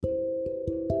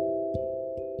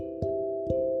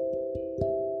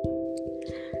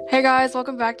Hey guys,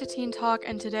 welcome back to Teen Talk,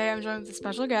 and today I'm joined with a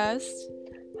special guest.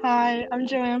 Hi, I'm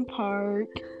Joanne Park.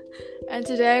 And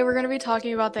today we're going to be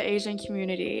talking about the Asian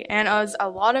community. And as a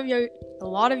lot of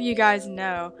you guys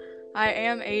know, I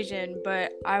am Asian,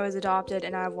 but I was adopted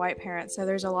and I have white parents, so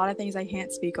there's a lot of things I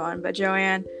can't speak on. But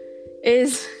Joanne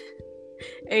is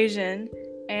Asian,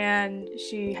 and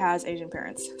she has Asian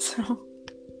parents. So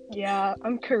Yeah,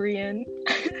 I'm Korean.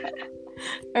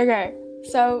 okay,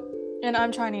 and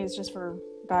I'm Chinese, just for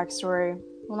backstory.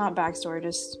 Well, not backstory,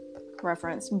 just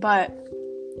reference. But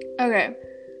okay.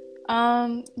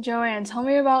 Joanne, tell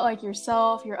me about like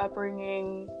yourself, your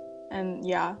upbringing, and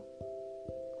yeah.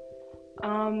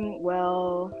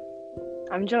 Well,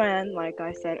 I'm Joanne, like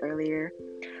I said earlier.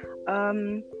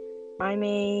 I'm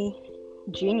a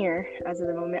junior as of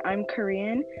the moment. I'm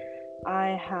Korean.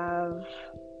 I have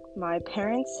my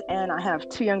parents and I have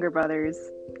two younger brothers.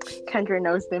 Kendra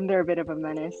knows them. They're a bit of a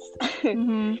menace.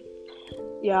 Mm-hmm.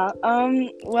 Yeah,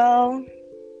 well,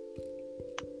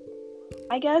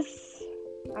 I guess,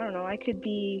 I don't know, I could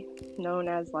be known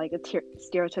as like a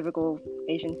stereotypical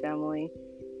Asian family.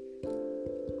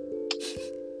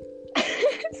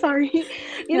 Sorry.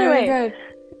 Either No, way, you're good.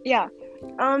 yeah.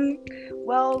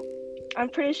 Well, I'm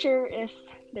pretty sure if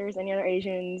there's any other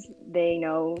Asians, they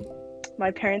know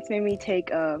my parents made me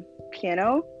take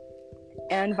piano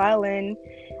and violin.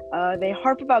 They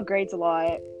harp about grades a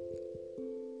lot.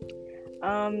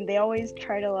 They always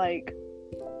try to like,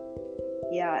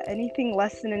 yeah, anything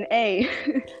less than an A.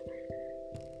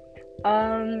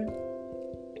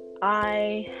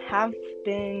 I have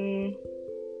been.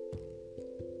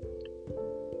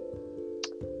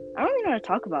 I don't even know how to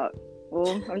talk about.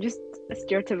 Well, I'm just a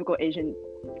stereotypical Asian.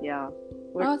 Yeah.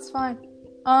 Oh, it's fine.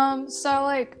 So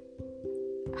like,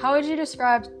 how would you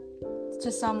describe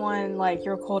to someone like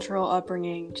your cultural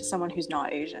upbringing to someone who's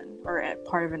not Asian or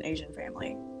part of an Asian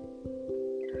family?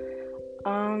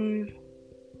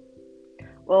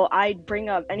 Well, I'd bring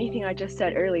up anything I just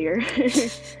said earlier.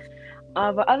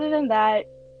 But other than that,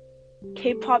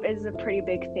 K-pop is a pretty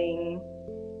big thing.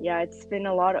 Yeah, it's been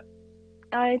a lot of.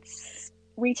 It's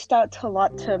reached out to a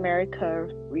lot to America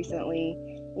recently.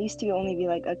 It used to only be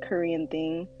like a Korean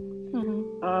thing.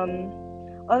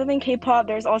 Mm-hmm. Other than K-pop,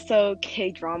 there's also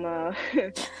K-drama.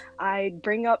 I'd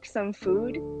bring up some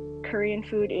food. Korean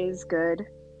food is good.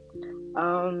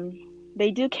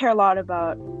 They do care a lot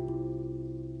about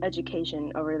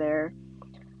education over there.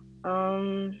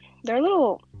 They're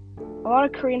a lot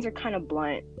of Koreans are kind of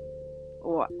blunt.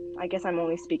 Well, I guess I'm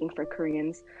only speaking for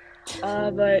Koreans.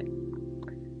 But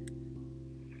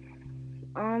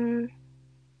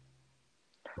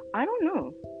I don't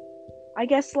know. I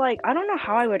guess like I don't know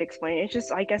how I would explain it. It's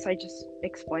just I guess I just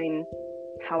explain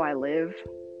how I live.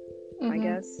 Mm-hmm. I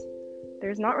guess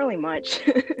there's not really much.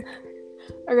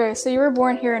 Okay, so you were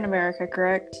born here in America,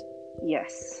 correct?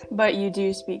 Yes. But you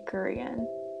do speak Korean.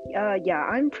 Yeah,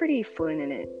 I'm pretty fluent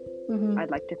in it. Mm-hmm. I'd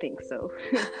like to think so.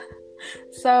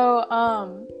 So,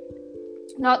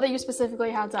 not that you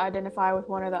specifically have to identify with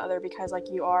one or the other because, like,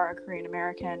 you are a Korean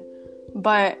American,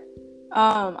 but,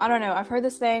 I don't know, I've heard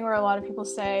this thing where a lot of people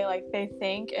say, like, they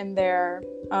think in their,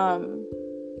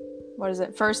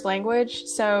 first language,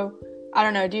 so, I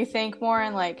don't know, do you think more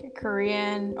in, like,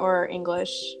 Korean or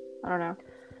English? I don't know.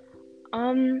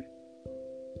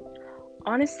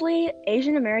 Honestly,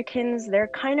 Asian Americans,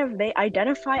 they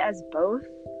identify as both,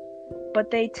 but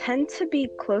they tend to be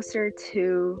closer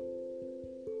to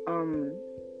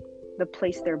the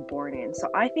place they're born in. So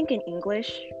I think in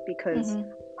English because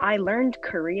I learned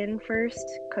Korean first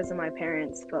because of my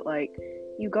parents, but like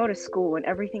you go to school and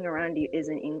everything around you is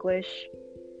in English.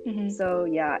 So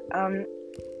yeah,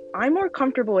 I'm more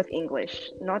comfortable with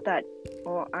English. Not that,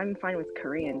 well, I'm fine with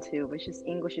Korean too, but it's just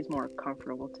English is more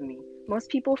comfortable to me. Most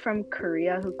people from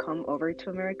Korea who come over to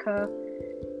America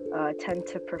tend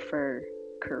to prefer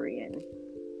Korean.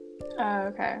 Oh,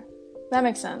 okay. That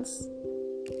makes sense.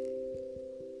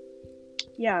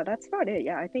 Yeah, that's about it.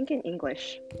 Yeah, I think in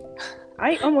English.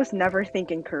 I almost never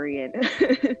think in Korean.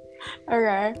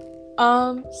 Okay.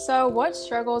 So what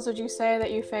struggles would you say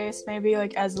that you faced maybe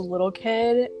like as a little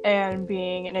kid and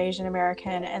being an Asian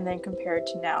American and then compared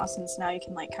to now, since now you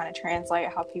can like kind of translate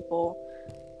how people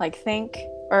like think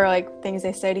or like things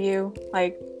they say to you?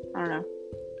 Like, I don't know.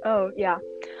 Oh, yeah.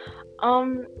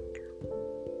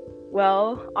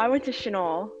 Well, I went to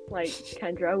Chanel, like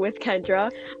with Kendra.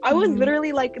 I was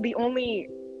literally like the only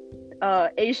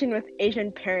Asian with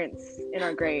Asian parents in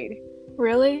our grade.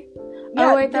 Really?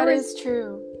 Yeah, oh wait, that is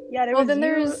true. Yeah, there well, was then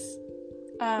there's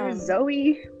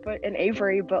Zoe and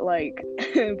Avery, but like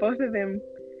both of them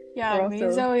Yeah, We're me,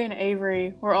 also, Zoe, and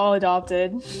Avery were all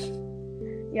adopted.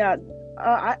 yeah.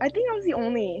 I think I was the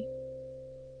only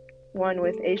one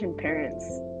with Asian parents.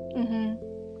 Mm-hmm.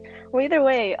 Well, either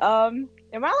way, am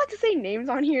I allowed to say names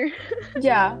on here?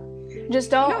 Yeah.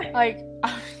 Just You know, don't, like,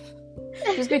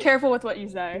 just be careful with what you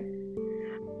say.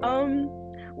 um,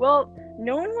 well,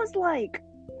 no one was like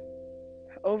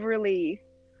overly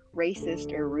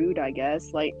racist or rude, I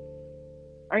guess. Like,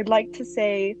 I'd like to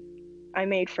say I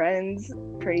made friends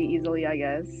pretty easily, I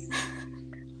guess.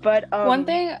 But One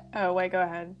thing, oh, wait, go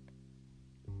ahead.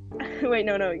 wait,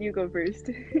 no, you go first.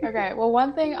 Okay, well,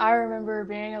 one thing I remember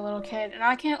being a little kid, and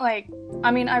I can't, like,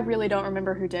 I mean, I really don't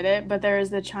remember who did it, but there is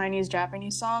the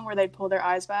Chinese-Japanese song where they'd pull their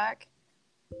eyes back.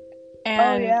 Oh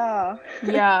And yeah.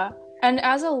 yeah, and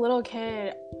as a little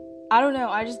kid, I don't know,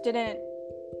 I just didn't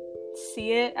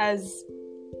see it as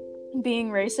being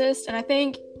racist. And I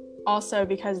think also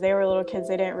because they were little kids,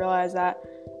 they didn't realize that.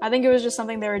 I think it was just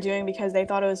something they were doing because they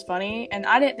thought it was funny, and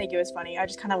I didn't think it was funny. I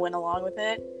just kind of went along with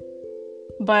it.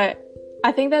 But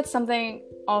I think that's something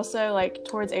also like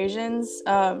towards Asians.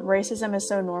 Racism is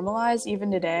so normalized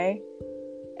even today,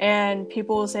 and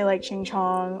people will say like "ching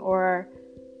chong" or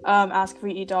ask if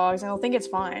we eat dogs, and they'll think it's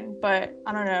fine. But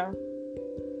I don't know.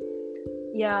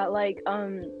 Yeah, like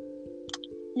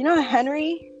you know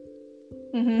Henry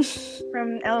Mm-hmm.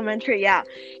 from elementary? Yeah.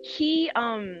 He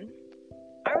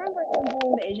I remember him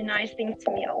doing the Asianized thing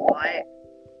to me a lot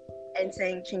and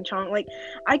saying ching chong. Like,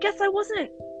 I guess I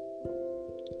wasn't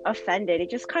offended. It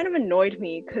just kind of annoyed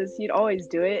me because he'd always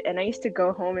do it, and I used to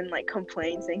go home and like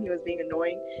complain saying he was being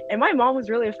annoying. And my mom was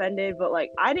really offended, but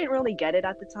like I didn't really get it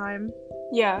at the time.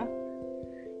 Yeah.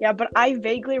 Yeah, but I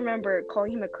vaguely remember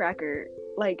calling him a cracker.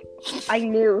 Like, I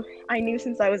knew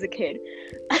since I was a kid.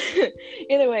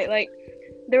 Either way, like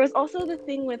there was also the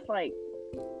thing with like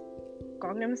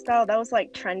Gangnam Style that was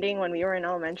like trending when we were in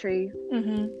elementary.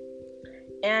 Mm-hmm.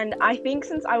 And I think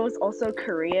since I was also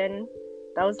Korean,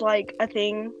 that was like a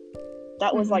thing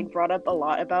that was like brought up a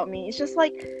lot about me. It's just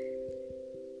like,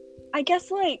 I guess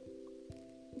like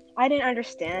I didn't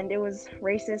understand it was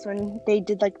racist when they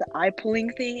did like the eye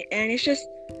pulling thing. And it's just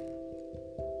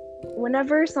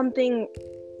whenever something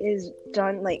is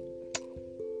done, like,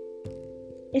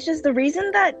 it's just the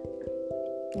reason that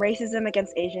racism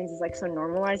against Asians is like so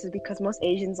normalized is because most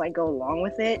Asians like go along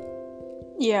with it.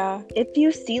 Yeah. If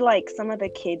you see like some of the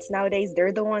kids nowadays,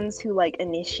 they're the ones who like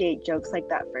initiate jokes like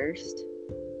that first.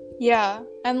 Yeah.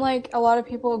 And like a lot of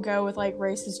people go with like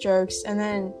racist jokes, and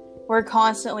then we're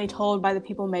constantly told by the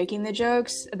people making the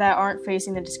jokes that aren't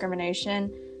facing the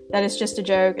discrimination that it's just a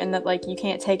joke and that like you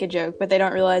can't take a joke, but they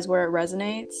don't realize where it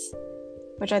resonates,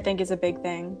 which I think is a big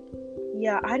thing.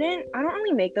 Yeah, I don't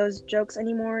really make those jokes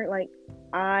anymore. Like,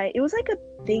 it was like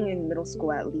a thing in middle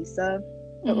school at Lisa,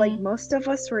 but like Mm-hmm. most of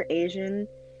us were Asian,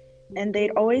 and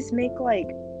they'd always make like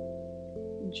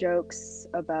jokes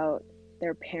about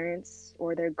their parents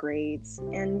or their grades,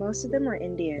 and most of them were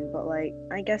Indian, but like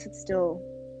I guess it still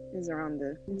is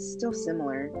it's still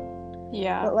similar.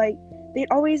 Yeah. But like they'd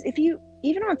always, if you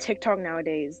even on TikTok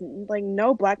nowadays, like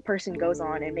no black person goes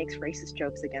on and makes racist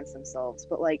jokes against themselves,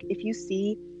 but like if you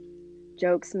see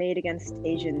jokes made against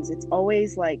Asians, it's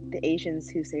always like the Asians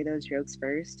who say those jokes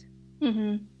first.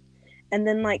 Mm-hmm. And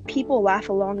then like people laugh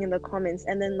along in the comments,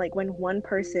 and then like when one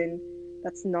person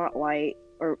that's not white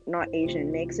or not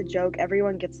Asian makes a joke,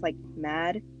 everyone gets like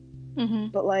mad. Mm-hmm.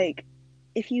 But like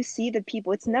if you see the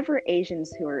people, it's never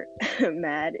Asians who are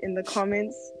mad in the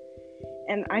comments.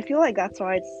 And I feel like that's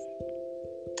why it's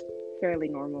fairly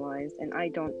normalized, and I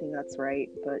don't think that's right,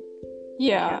 but I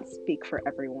Yeah. can't speak for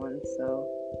everyone, so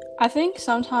I think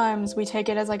sometimes we take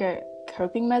it as like a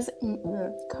coping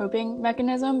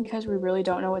mechanism because we really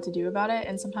don't know what to do about it,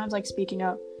 and sometimes like speaking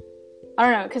up, I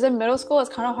don't know, because in middle school it's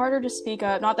kind of harder to speak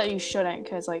up. Not that you shouldn't,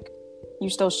 because like you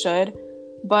still should,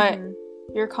 but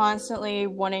you're constantly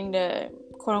wanting to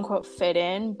quote unquote fit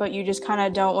in, but you just kind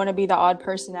of don't want to be the odd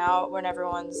person out when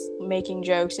everyone's making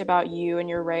jokes about you and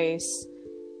your race,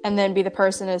 and then be the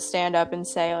person to stand up and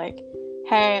say like,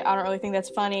 hey, I don't really think that's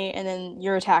funny, and then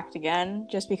you're attacked again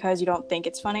just because you don't think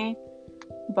it's funny.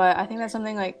 But I think that's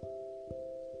something like,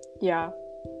 yeah.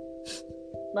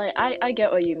 like I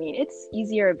get what you mean. It's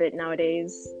easier a bit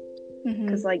nowadays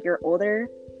because like you're older,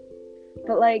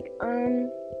 but like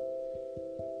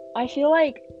I feel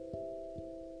like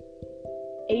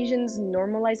Asians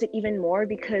normalize it even more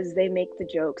because they make the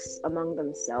jokes among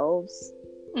themselves.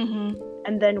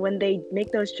 And then when they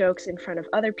make those jokes in front of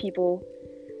other people,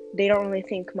 they don't really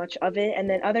think much of it. And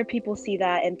then other people see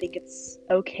that and think it's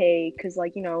okay because,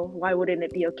 like, you know, why wouldn't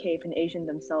it be okay if an Asian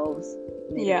themselves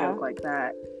made a joke like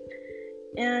that?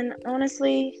 And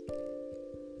honestly,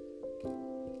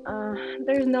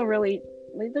 There's no really,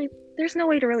 there's no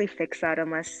way to really fix that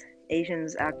unless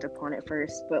Asians act upon it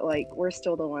first. But like, we're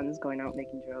still the ones going out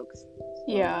making jokes. So.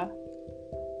 Yeah,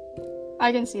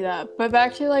 I can see that. But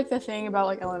back to like the thing about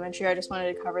like elementary, I just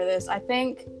wanted to cover this. I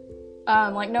think,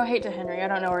 like no hate to Henry, I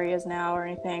don't know where he is now or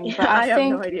anything, Yeah, but I have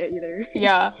think, no idea either.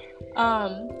 Yeah,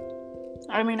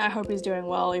 I mean, I hope he's doing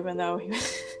well, even though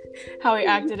how he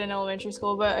acted in elementary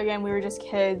school. But again, we were just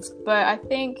kids. But I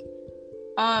think,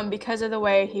 because of the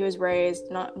way he was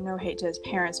raised, no hate to his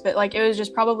parents, but like it was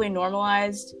just probably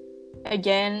normalized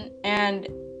again. And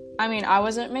I mean, I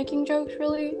wasn't making jokes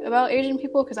really about Asian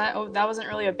people because that wasn't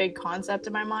really a big concept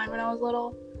in my mind when I was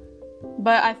little.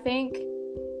 But I think,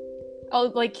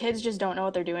 like kids just don't know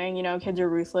what they're doing. You know, kids are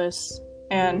ruthless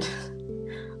and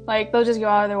like they'll just go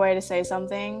out of their way to say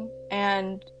something.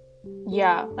 And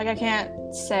yeah, like I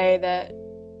can't say that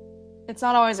it's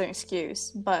not always an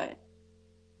excuse, but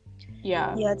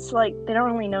yeah. Yeah, it's like they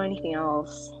don't really know anything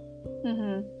else.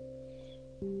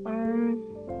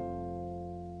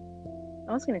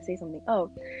 I was gonna say something. Oh,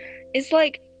 it's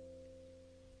like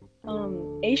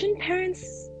Asian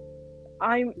parents.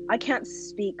 I can't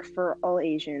speak for all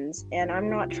Asians, and I'm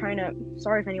not trying to.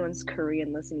 Sorry if anyone's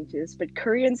Korean listening to this, but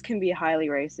Koreans can be highly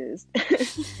racist.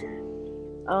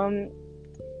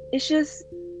 It's just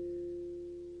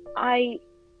I'm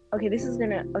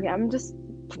just,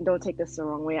 don't take this the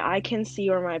wrong way. I can see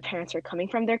where my parents are coming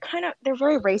from. They're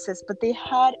very racist, but they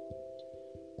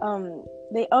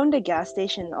owned a gas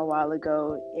station a while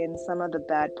ago in some of the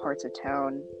bad parts of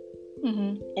town.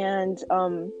 And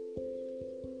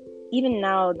even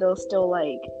now they'll still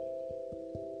like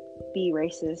be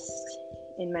racist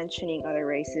in mentioning other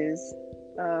races.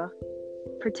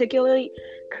 Particularly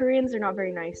Koreans are not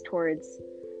very nice towards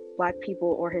Black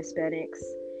people or Hispanics.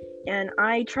 And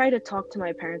I try to talk to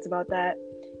my parents about that.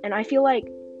 And I feel like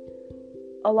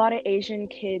a lot of Asian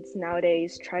kids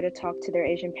nowadays try to talk to their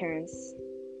Asian parents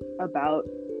about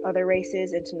other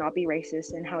races and to not be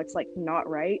racist and how it's like not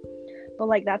right. But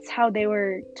like that's how they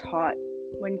were taught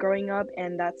when growing up,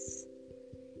 and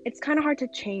it's kind of hard to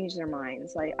change their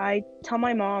minds. Like I tell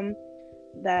my mom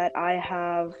that I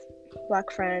have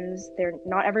Black friends.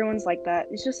 Not everyone's like that.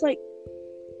 It's just like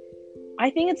I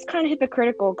think it's kind of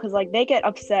hypocritical because like they get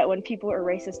upset when people are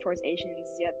racist towards Asians,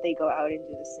 yet they go out and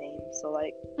do the same. So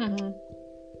like,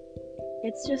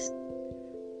 it's just,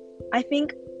 I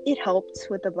think it helped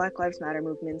with the Black Lives Matter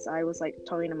movements. I was like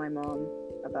talking to my mom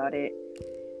about it.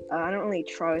 I don't really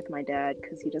try with my dad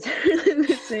because he doesn't really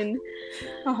listen.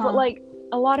 But like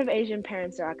a lot of Asian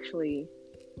parents are actually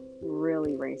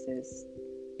really racist.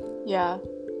 Yeah,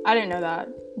 I didn't know that,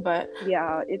 but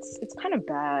yeah, it's kind of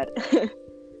bad.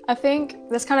 I think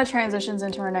this kind of transitions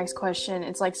into our next question.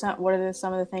 It's like, what are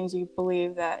some of the things you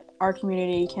believe that our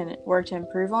community can work to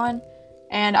improve on?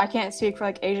 And I can't speak for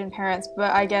like Asian parents,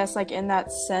 but I guess like in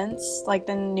that sense, like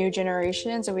the new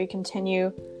generations, if we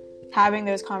continue having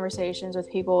those conversations with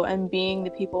people and being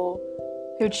the people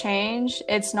who change,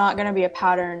 it's not going to be a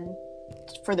pattern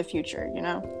for the future, you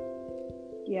know?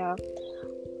 Yeah.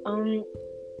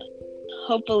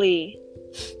 Hopefully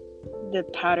the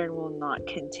pattern will not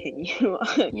continue.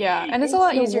 Yeah, and it's a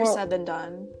lot easier said than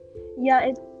done.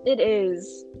 Yeah, it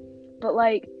is. But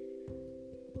like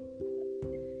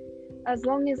as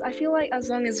long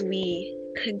as we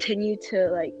continue to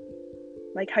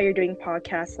like how you're doing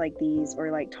podcasts like these,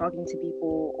 or like talking to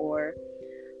people, or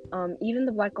even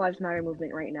the Black Lives Matter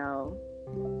movement right now,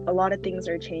 a lot of things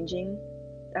are changing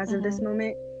as of this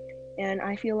moment, and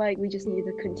I feel like we just need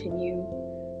to continue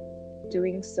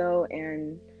doing so.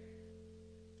 And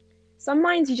some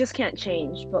minds you just can't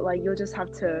change, but like you'll just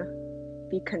have to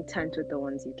be content with the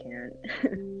ones you can.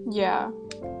 Yeah,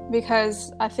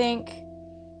 because I think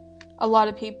a lot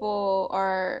of people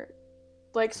are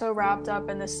like so wrapped up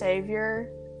in the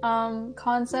savior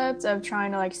concept of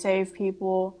trying to like save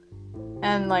people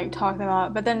and like talk them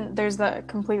out, but then there's the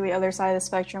completely other side of the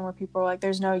spectrum where people are like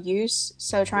there's no use,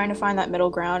 so trying to find that middle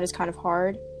ground is kind of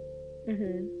hard.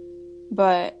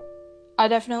 But I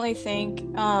definitely think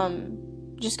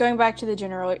just going back to the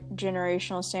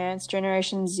generational stance,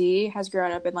 Generation Z has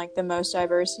grown up in like the most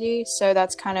diversity, so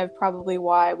that's kind of probably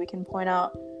why we can point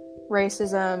out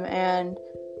racism and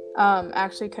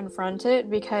actually confront it,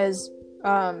 because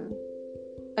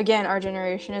again, our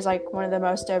generation is like one of the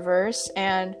most diverse,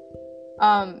 and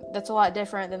that's a lot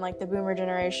different than like the boomer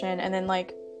generation, and then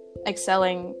like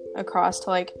excelling across to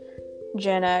like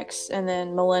Gen X and then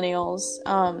millennials.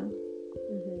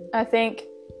 I think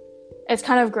it's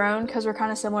kind of grown because we're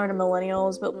kind of similar to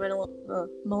millennials, but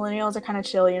millennials are kind of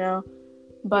chill, you know?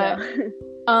 But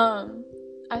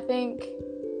I think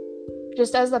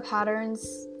just as the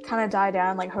patterns kind of die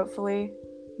down, like hopefully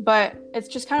but it's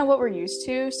just kind of what we're used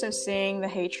to. So seeing the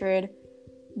hatred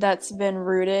that's been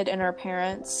rooted in our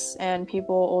parents and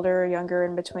people older, younger,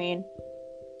 in between,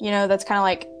 that's kind of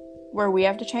like where we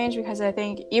have to change, because I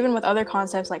think even with other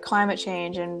concepts like climate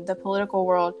change and the political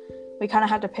world, we kind of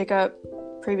have to pick up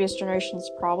previous generations'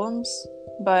 problems.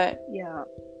 But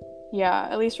yeah,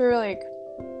 at least we're like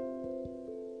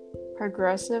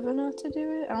progressive enough to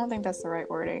do it. I don't think that's the right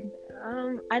wording.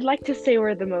 I'd like to say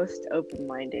we're the most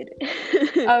open-minded.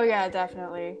 Oh yeah,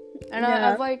 definitely. And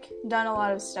I've like done a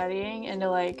lot of studying into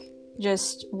like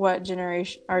just what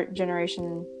our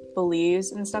generation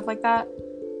believes and stuff like that.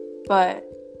 But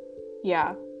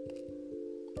yeah,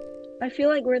 I feel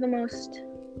like we're the most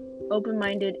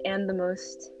open-minded and the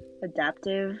most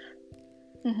adaptive.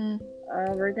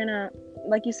 We're gonna,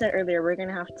 like you said earlier, we're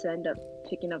gonna have to end up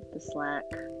picking up the slack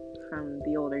from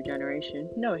the older generation.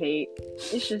 No hate.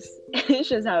 It's just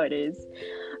how it is.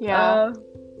 Yeah.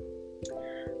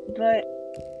 But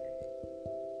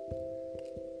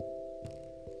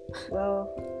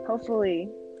well, hopefully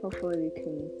we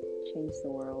can change the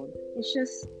world. It's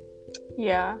just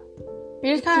we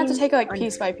just kind of have to take it like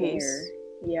piece by piece.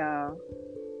 Yeah.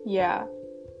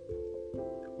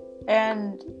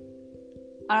 And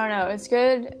I don't know, it's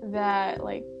good that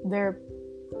like there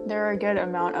are a good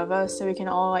amount of us, so we can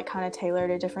all like kind of tailor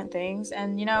to different things.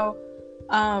 And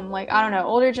like, I don't know,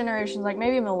 older generations, like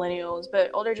maybe millennials, but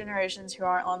older generations who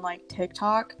aren't on like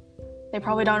TikTok, they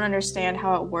probably don't understand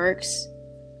how it works.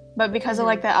 But because of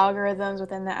like the algorithms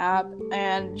within the app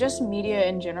and just media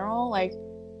in general, like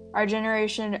our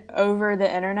generation over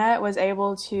the internet was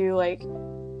able to like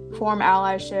form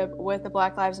allyship with the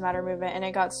Black Lives Matter movement, and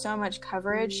it got so much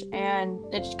coverage. And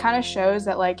it kind of shows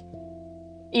that like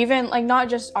even like not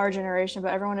just our generation,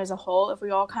 but everyone as a whole, if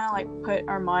we all kind of like put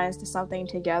our minds to something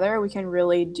together, we can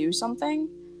really do something.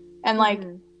 And like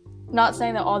not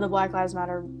saying that all the Black Lives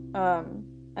Matter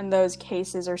and those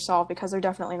cases are solved, because they're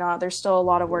definitely not. There's still a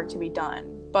lot of work to be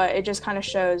done, but it just kind of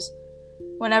shows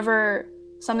whenever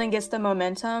something gets the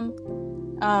momentum,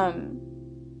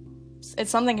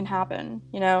 it's something can happen,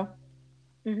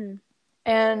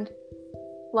 And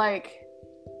like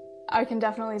I can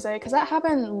definitely say, because that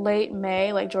happened late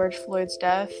May, like George Floyd's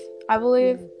death, I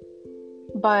believe.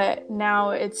 But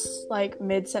now it's like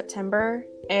mid-September,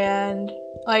 and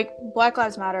like Black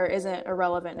Lives Matter isn't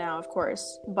irrelevant now, of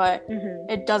course, but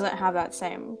it doesn't have that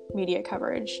same media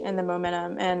coverage and the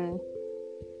momentum and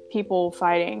people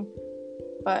fighting.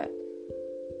 But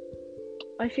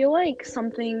I feel like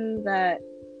something that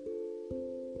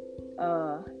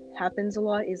happens a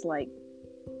lot is like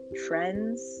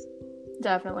trends.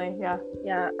 Definitely, yeah.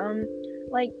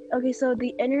 Like, okay, so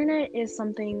the internet is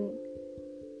something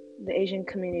the Asian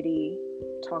community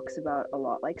talks about a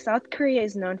lot. Like, South Korea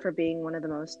is known for being one of the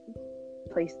most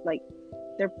like,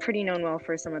 they're pretty known well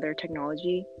for some of their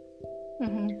technology.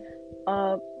 And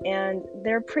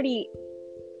they're pretty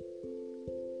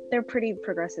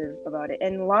progressive about it.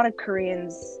 And a lot of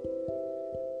Koreans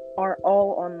are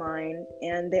all online,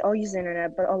 and they all use the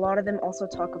internet, but a lot of them also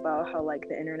talk about how, like,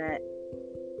 the internet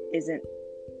isn't,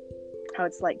 how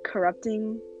it's, like,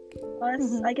 corrupting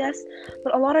us, I guess.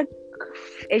 But a lot of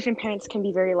Asian parents can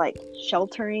be very, like,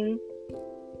 sheltering.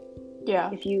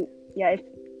 If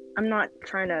I'm not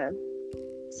trying to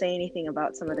say anything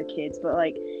about some of the kids, but,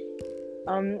 like,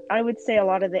 I would say a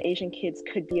lot of the Asian kids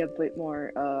could be a bit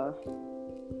more,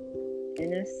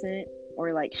 innocent,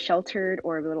 or, like, sheltered,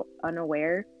 or a little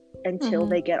unaware until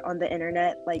they get on the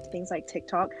internet, like, things like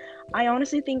TikTok. I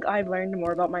honestly think I've learned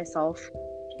more about myself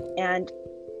and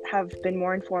have been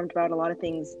more informed about a lot of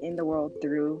things in the world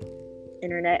through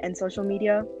internet and social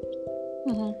media.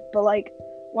 But, like,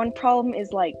 one problem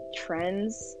is, like,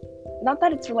 trends. Not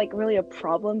that it's, like, really a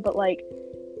problem, but, like,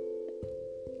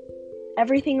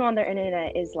 everything on the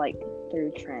internet is, like,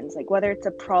 through trends. Like, whether it's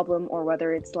a problem or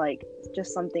whether it's, like,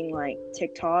 just something like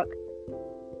TikTok.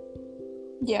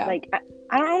 Like,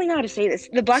 I don't really know how to say this.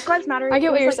 The Black Lives Matter. I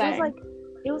get what you're saying.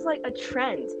 It was like a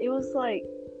trend. It was like.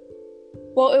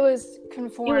 Well, it was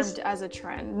conformed as a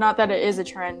trend. Not that it is a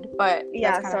trend, but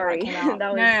that's sorry. That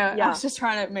was, no. I was just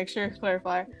trying to make sure to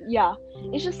clarify. Yeah,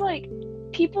 it's just like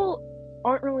people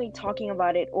aren't really talking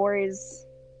about it, or is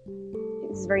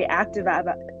very active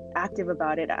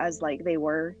about it as like they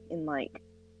were in like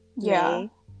May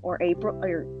or April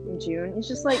or June. It's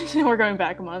just like we're going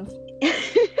back a month.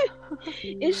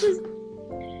 It's just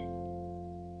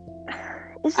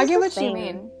I get what you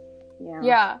mean.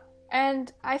 Yeah.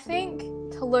 And I think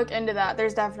to look into that,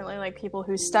 there's definitely like people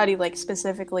who study like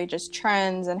specifically just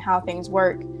trends and how things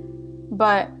work.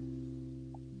 But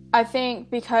I think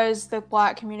because the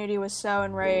Black community was so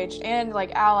enraged, and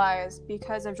like allies,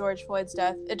 because of George Floyd's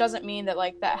death, it doesn't mean that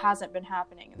like that hasn't been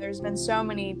happening. There's been so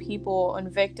many people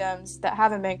and victims that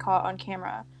haven't been caught on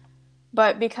camera,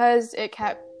 but because it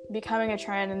kept becoming a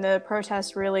trend and the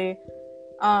protests really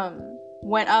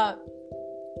went up,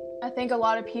 I think a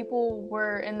lot of people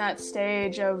were in that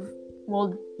stage of,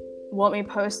 well, let me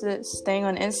post this thing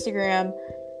on Instagram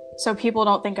so people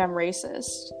don't think I'm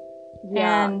racist.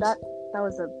 Yeah, and that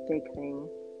was a big thing.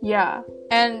 Yeah,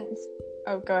 and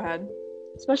go ahead.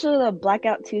 Especially the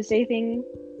Blackout Tuesday thing.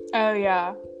 Oh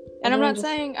yeah, and I'm not Everyone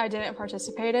saying I didn't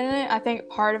participate in it. I think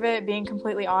part of it, being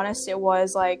completely honest, it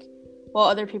was like, well,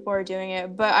 other people are doing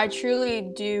it, but I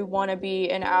truly do want to be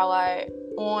an ally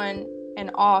on and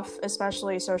off,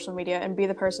 especially social media, and be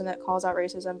the person that calls out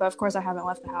racism. But of course, I haven't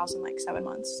left the house in like 7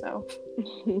 months, so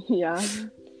yeah.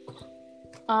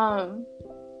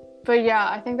 But yeah,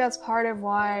 I think that's part of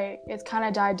why it's kind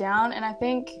of died down, and I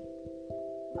think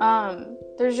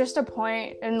there's just a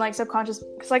point in like subconscious,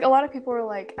 because like a lot of people are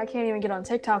like, I can't even get on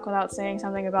TikTok without saying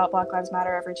something about Black Lives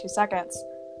Matter every 2 seconds.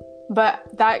 But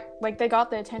that, like, they got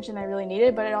the attention they really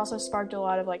needed, but it also sparked a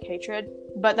lot of like hatred.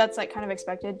 But that's like kind of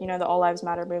expected, you know, the All Lives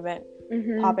Matter movement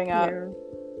popping up. Yeah.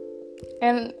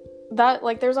 And that,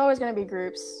 like, there's always going to be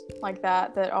groups like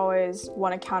that always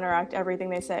want to counteract everything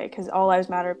they say, because all lives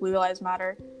matter, blue lives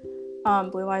matter.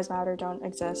 Blue lives matter don't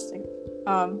exist.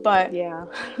 But yeah.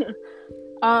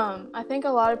 I think a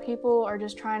lot of people are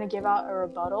just trying to give out a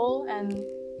rebuttal, and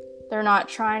they're not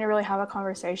trying to really have a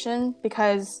conversation,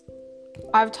 because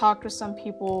I've talked with some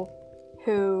people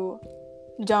who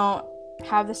don't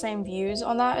have the same views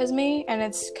on that as me, and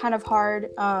it's kind of hard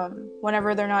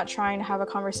whenever they're not trying to have a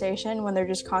conversation, when they're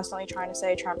just constantly trying to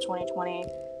say Trump 2020,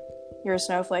 you're a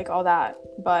snowflake, all that.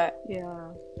 But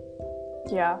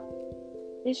yeah,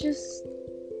 it's just,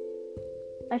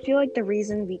 I feel like the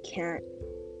reason we can't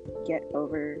get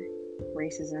over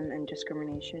racism and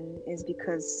discrimination is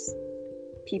because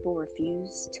people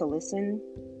refuse to listen.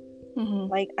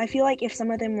 Like, I feel like if some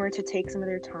of them were to take some of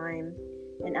their time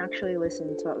and actually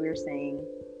listen to what we were saying,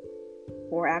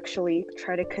 or actually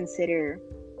try to consider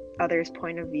others'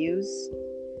 point of views,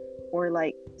 or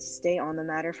like stay on the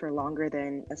matter for longer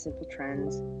than a simple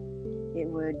trend, it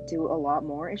would do a lot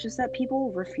more. It's just that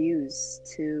people refuse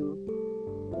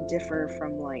to differ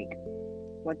from like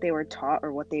what they were taught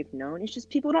or what they've known. It's just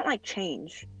people don't like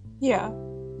change. Yeah.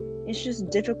 It's just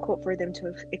difficult for them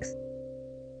to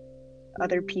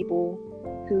other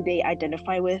people who they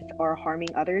identify with are harming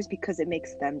others, because it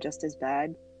makes them just as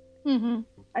bad.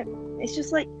 It's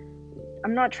just like,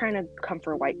 I'm not trying to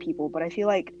comfort white people, but I feel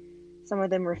like some of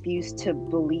them refuse to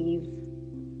believe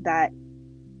that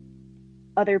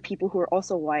other people who are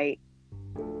also white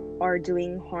are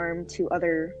doing harm to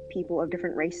other people of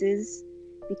different races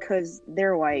because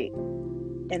they're white,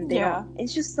 and they don't.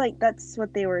 It's just like, that's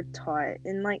what they were taught.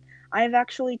 And like, I've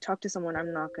actually talked to someone,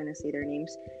 I'm not gonna say their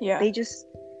names,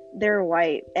 they're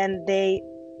white, and they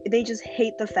just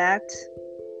hate the fact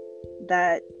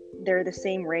that they're the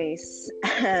same race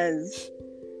as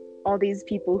all these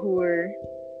people who are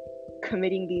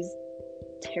committing these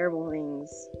terrible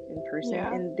things in person.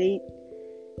 And they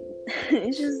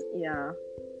it's just,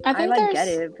 I think I get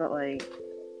it, but like,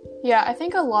 I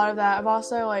think a lot of that, I've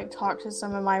also like talked to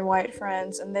some of my white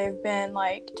friends, and they've been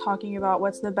like talking about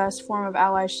what's the best form of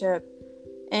allyship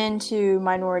into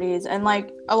minorities, and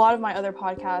like a lot of my other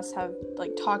podcasts have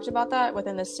like talked about that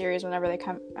within this series whenever they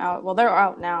come out. Well, they're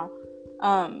out now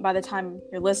by the time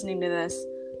you're listening to this,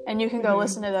 and you can go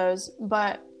listen to those.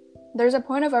 But there's a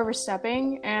point of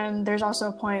overstepping, and there's also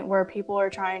a point where people are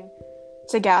trying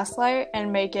to gaslight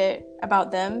and make it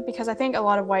about them, because I think a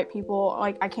lot of white people,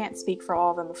 like, I can't speak for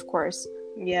all of them, of course,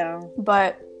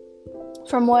 but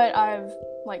from what I've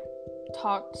like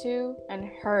talked to and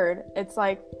heard, it's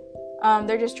like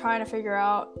they're just trying to figure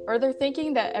out, or they're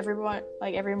thinking that everyone,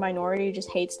 like every minority, just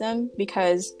hates them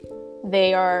because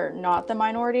they are not the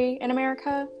minority in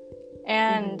America.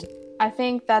 And I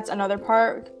think that's another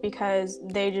part, because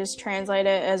they just translate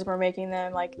it as we're making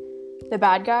them like the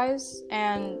bad guys.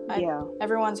 And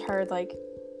everyone's heard like,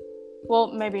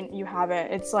 well, maybe you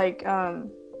haven't, it's like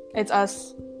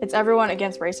it's everyone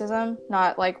against racism,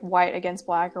 not like white against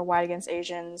black or white against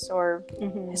Asians or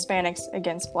Hispanics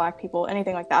against black people,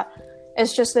 anything like that.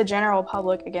 It's just the general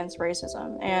public against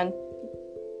racism. And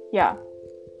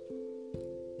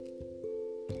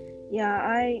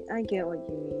I get what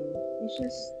you mean.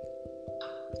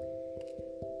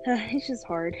 It's just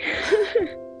hard.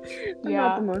 I'm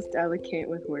not the most eloquent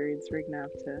with words. We're gonna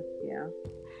have to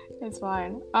it's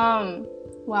fine.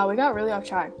 Wow, we got really off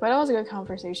track, but that was a good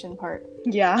conversation part.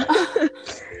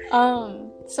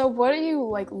 So what do you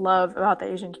like love about the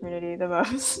Asian community the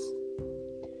most?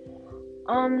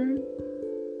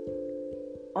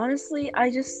 Honestly,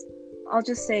 I'll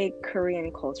just say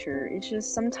Korean culture. It's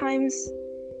just sometimes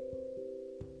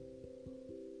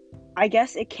I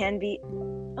guess it can be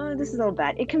this is a little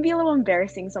bad. It can be a little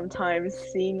embarrassing sometimes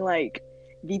seeing like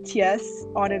BTS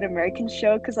on an American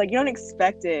show because like you don't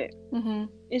expect it. Mm-hmm.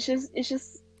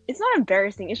 It's not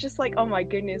embarrassing. It's just like, oh my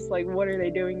goodness, like what are they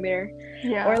doing there?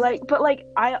 Yeah. Or like, but like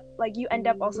I like you end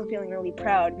up also feeling really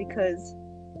proud because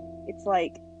it's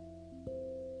like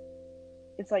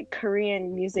it's like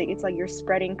Korean music. It's like you're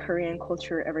spreading Korean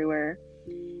culture everywhere.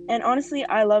 And honestly,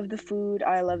 I love the food.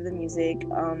 I love the music.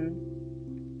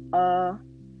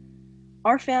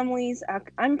 Our families,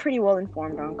 I'm pretty well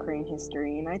informed on Korean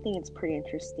history, and I think it's pretty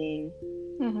interesting.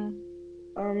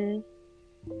 Mm-hmm.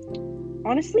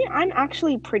 Honestly, I'm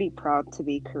actually pretty proud to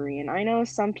be Korean. I know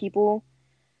some people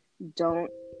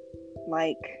don't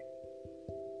like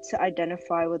to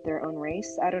identify with their own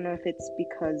race. I don't know if it's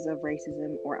because of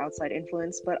racism or outside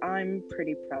influence, but I'm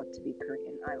pretty proud to be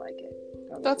Korean. I like it.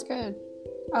 That's good.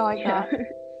 I like that.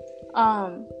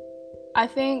 I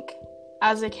think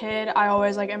as a kid, I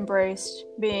always like embraced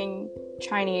being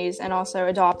Chinese and also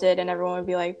adopted, and everyone would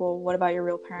be like, well, what about your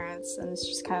real parents? And it's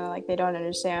just kind of like they don't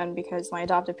understand because my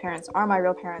adopted parents are my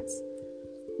real parents.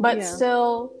 But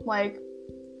still, like,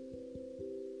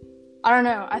 I don't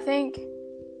know. I think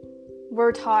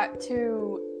we're taught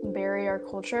to bury our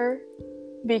culture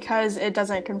because it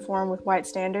doesn't conform with white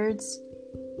standards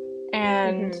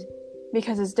and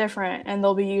because it's different, and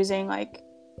they'll be using like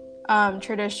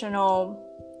traditional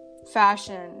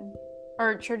fashion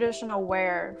or traditional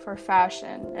wear for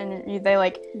fashion, and they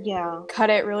like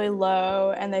cut it really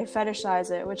low and they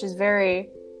fetishize it, which is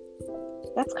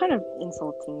that's kind of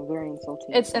insulting, very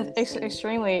insulting. It's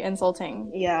extremely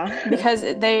insulting. Yeah. Because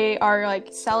they are like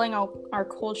selling our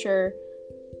culture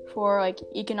for like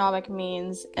economic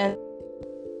means. And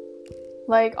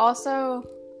like also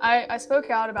I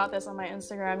spoke out about this on my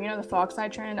Instagram, you know, the fox eye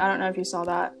trend. I don't know if you saw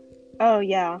that. Oh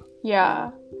yeah.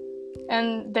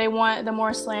 And they want the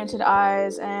more slanted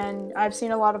eyes, and I've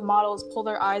seen a lot of models pull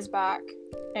their eyes back,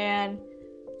 and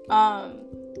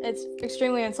it's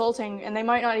extremely insulting, and they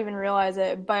might not even realize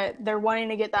it, but they're wanting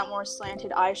to get that more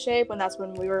slanted eye shape, and that's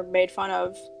when we were made fun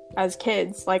of as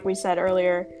kids, like we said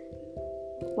earlier.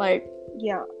 Like,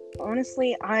 yeah,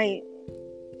 honestly,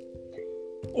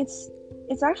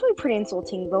 it's actually pretty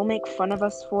insulting. They'll make fun of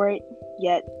us for it,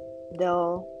 yet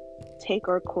they'll take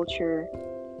our culture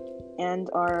and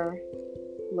our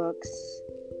looks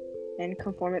and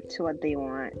conform it to what they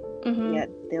want. Yet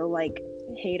they'll like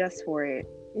hate us for it.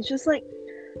 It's just like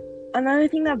another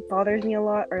thing that bothers me a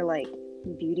lot are like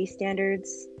beauty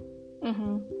standards.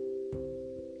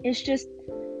 It's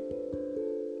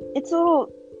a little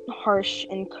harsh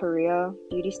in Korea,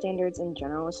 beauty standards in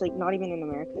general. It's like not even in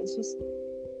America. It's just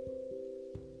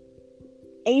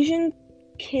Asian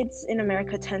kids in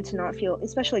America tend to not feel,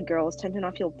 especially girls, tend to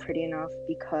not feel pretty enough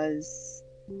because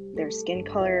their skin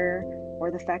color or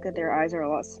the fact that their eyes are a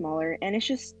lot smaller, and it's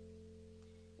a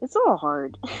little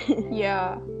hard.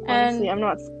 Yeah. Honestly, I'm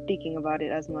not speaking about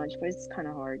it as much, but it's kind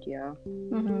of hard, yeah.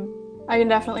 I can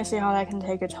definitely see how that can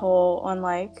take a toll on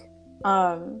like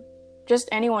just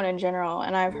anyone in general,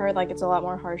 and I've heard like it's a lot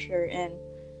more harsher in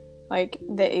like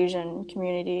the Asian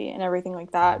community and everything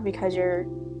like that, because you're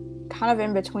kind of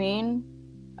in between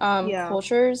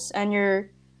cultures, and you're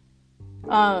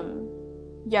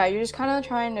just kind of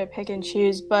trying to pick and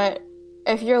choose. But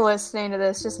if you're listening to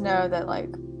this, just know that like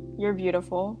you're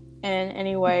beautiful in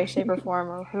any way, shape, or form,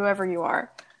 or whoever you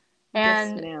are.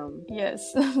 And yes, ma'am.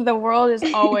 Yes, the world is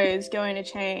always going to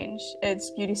change its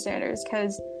beauty standards,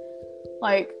 because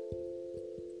like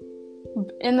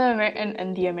in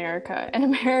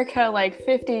America like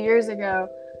 50 years ago,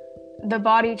 the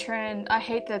body trend, I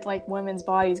hate that like women's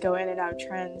bodies go in and out of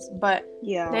trends, but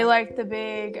they like the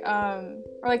big or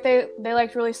like they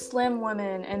liked really slim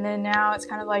women, and then now it's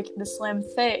kind of like the slim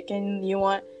thick, and you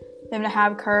want them to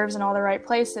have curves in all the right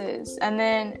places. And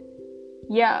then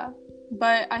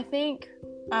but I think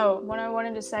what I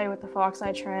wanted to say with the fox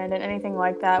eye trend and anything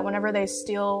like that, whenever they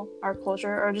steal our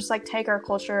culture or just like take our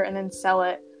culture and then sell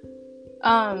it,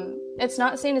 it's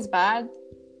not seen as bad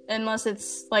unless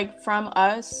it's like from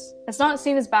us. It's not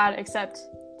seen as bad except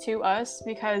to us,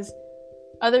 because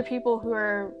other people who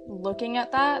are looking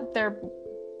at that, they're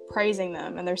praising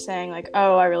them and they're saying like,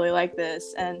 oh, I really like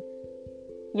this. And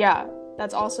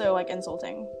that's also like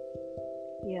insulting.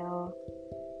 Yeah,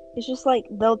 it's just like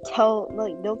they'll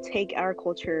take our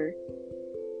culture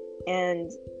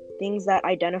and things that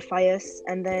identify us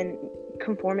and then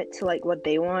conform it to like what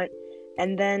they want,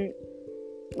 and then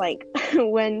like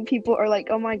when people are like,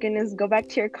 oh my goodness, go back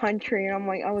to your country, and I'm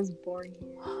like, I was born here.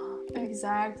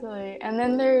 Exactly. And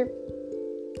then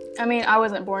I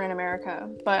wasn't born in America,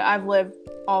 but I've lived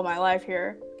all my life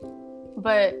here.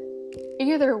 But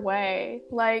either way,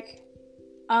 like,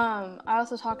 I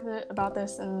also talked about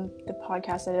this in the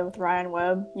podcast I did with Ryan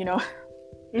Webb, you know.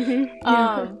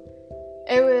 Yeah.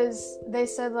 They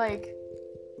said, like,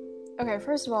 okay,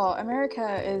 first of all,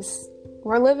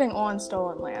 we're living on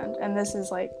stolen land, and this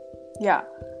is, like, yeah,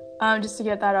 just to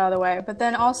get that out of the way. But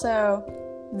then also,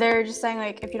 they're just saying,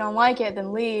 like, if you don't like it,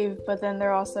 then leave, but then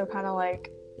they're also kind of like,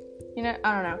 you know,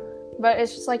 I don't know. But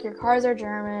it's just like your cars are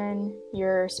German,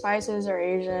 your spices are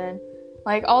Asian,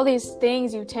 like all these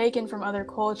things you've taken from other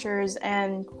cultures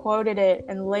and quoted it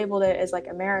and labeled it as like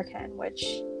American, which,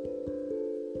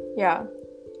 yeah.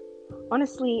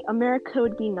 Honestly, America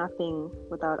would be nothing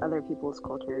without other people's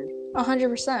culture.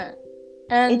 100%.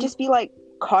 And it'd just be like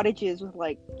cottages with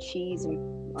like cheese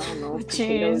and I don't know,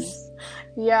 potatoes. Cheese.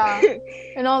 Yeah.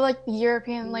 And all like the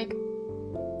European, like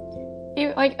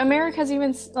America's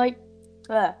even like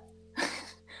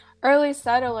early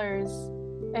settlers,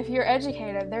 if you're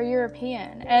educated, they're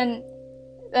European. And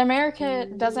America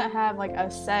doesn't have like a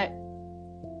set,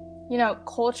 you know,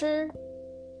 culture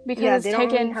because it's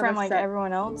taken really from like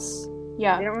everyone else.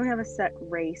 Yeah. They don't really have a set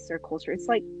race or culture. It's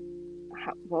like,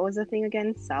 what was the thing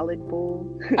again? Salad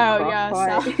bowl? Oh, yeah.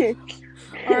 Salad.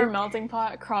 Or a melting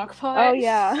pot, crock pot. Oh,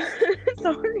 yeah.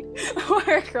 Sorry.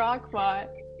 Or a crock pot.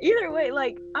 Either way,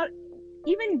 like,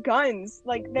 even guns,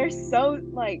 like, they're so,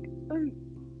 like,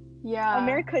 yeah.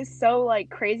 America is so, like,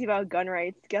 crazy about gun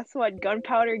rights. Guess what?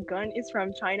 Gunpowder gun is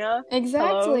from China.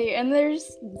 Exactly.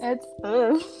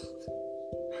 Hello?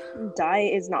 And Dye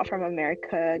is not from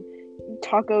America.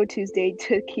 Taco Tuesday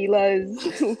tequilas.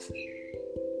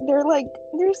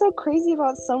 They're so crazy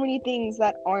about so many things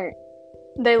that aren't.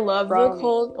 They love the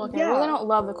culture. Okay, yeah. Well, they don't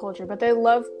love the culture, but they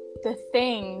love the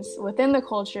things within the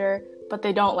culture, but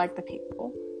they don't like the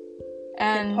people.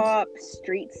 And hip-hop,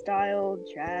 street style,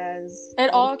 jazz.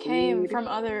 It all came from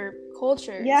other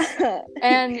cultures. Yeah.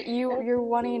 And you're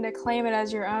wanting to claim it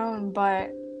as your own,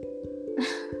 but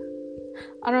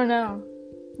I don't know.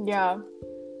 Yeah.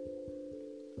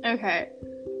 Okay.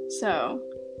 So,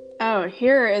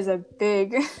 here is a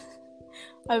big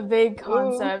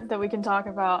concept that we can talk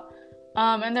about.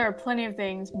 And there are plenty of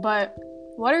things, but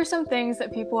what are some things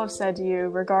that people have said to you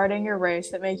regarding your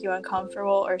race that make you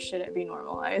uncomfortable or shouldn't be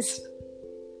normalized?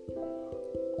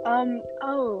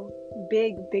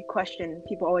 Big question.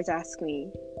 People always ask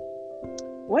me,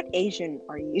 what Asian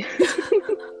are you?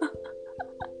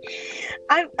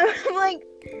 I'm like,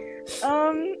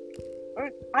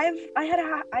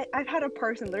 I've had a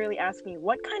person literally ask me,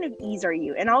 what kind of E's are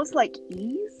you? And I was like,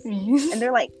 E's? And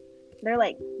they're like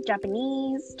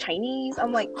Japanese, Chinese.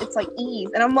 I'm like, it's like E's.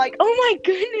 And I'm like, oh my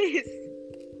goodness.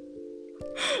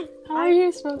 How are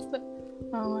you supposed to?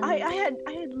 Oh my I had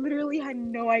literally had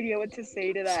no idea what to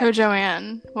say to that. So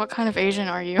Joanne, what kind of Asian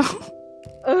are you?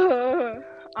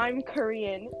 I'm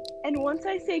Korean. And once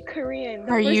I say Korean,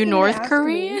 are you North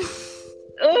Korean?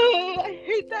 I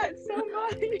hate that so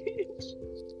much.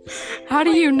 How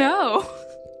do you know?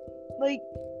 Like,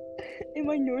 am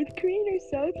I North Korean or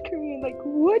South Korean? Like,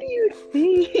 what do you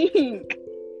think?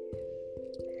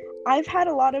 I've had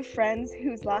a lot of friends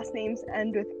whose last names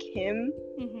end with Kim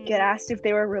get asked if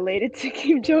they were related to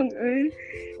Kim Jong-un.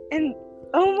 And,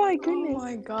 oh my goodness. Oh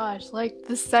my gosh. Like,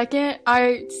 the second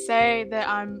I say that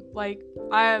I'm, like,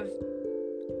 that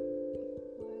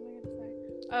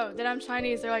I'm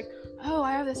Chinese, they're like, oh,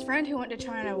 I have this friend who went to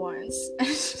China once. And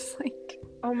it's just like,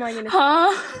 oh my goodness.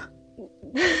 Huh?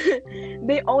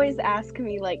 They always ask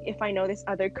me, like, if I know this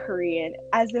other Korean,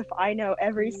 as if I know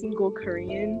every single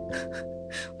Korean.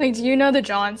 Like, do you know the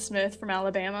John Smith from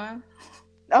Alabama?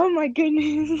 Oh my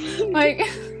goodness. Like,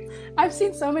 I've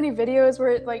seen so many videos where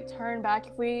it, like, turn back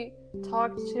if we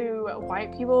talk to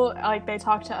white people, like, they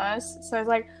talk to us. So it's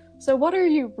like, so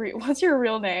what's your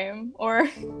real name? Or...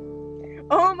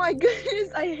 Oh my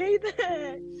goodness, I hate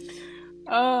that.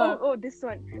 This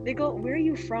one. They go, where are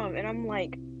you from? And I'm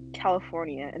like,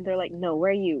 California. And they're like, no,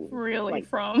 where are you really like,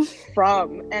 from?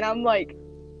 And I'm like,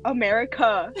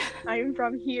 America. I'm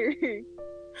from here.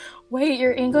 Wait,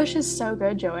 your English is so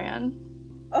good, Joanne.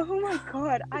 Oh my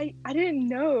god, I didn't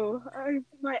know.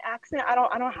 My accent, I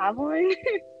don't have one.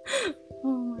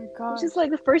 Oh my god. Just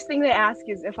like the first thing they ask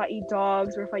is if I eat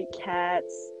dogs or if I eat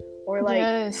cats. Or like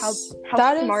how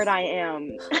smart I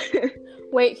am.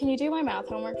 Wait, can you do my math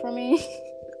homework for me?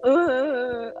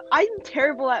 I'm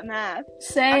terrible at math.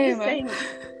 Same.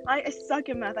 I suck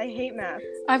at math. I hate math.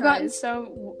 I've gotten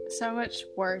so much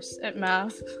worse at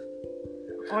math.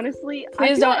 Honestly, I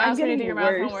Please feel don't like I'm ask me to do getting your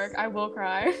math worse. homework. I will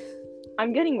cry.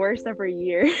 I'm getting worse every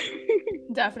year.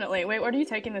 Definitely. Wait, what are you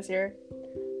taking this year?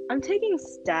 I'm taking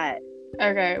stat.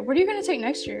 Okay. What are you going to take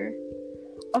next year?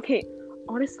 Okay,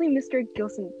 honestly, Mr.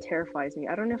 Gilson terrifies me.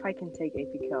 I don't know if I can take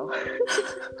AP Cal.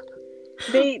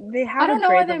 They I have a don't know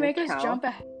why grade they level make us Cal. jump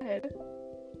ahead.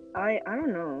 I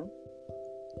don't know.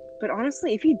 But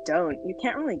honestly, if you don't, you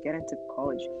can't really get into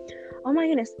college. Oh my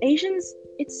goodness, Asians,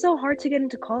 it's so hard to get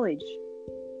into college.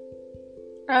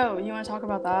 Oh, you want to talk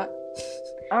about that?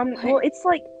 Well, it's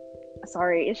like,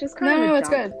 sorry, it's just kind of No, a it's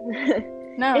jump. good.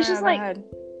 No, It's just go like, ahead.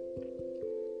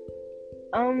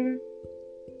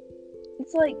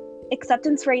 it's like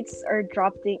acceptance rates are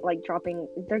dropping.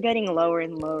 They're getting lower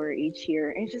and lower each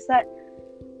year. It's just that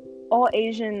all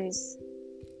Asians.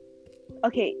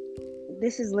 Okay,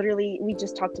 this is literally, we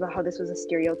just talked about how this was a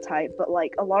stereotype, but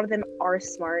like a lot of them are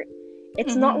smart.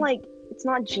 It's not like, it's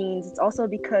not genes. It's also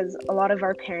because a lot of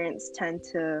our parents tend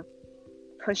to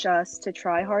push us to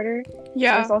try harder.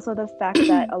 Yeah. There's also the fact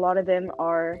that a lot of them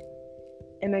are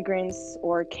immigrants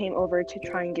or came over to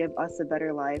try and give us a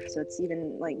better life, so it's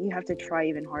even like you have to try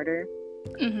even harder.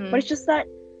 But it's just that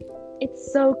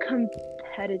it's so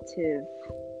competitive.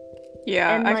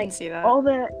 Yeah, and I like can see that. all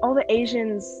the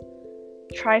Asians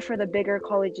try for the bigger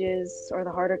colleges or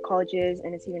the harder colleges,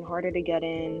 and it's even harder to get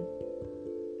in.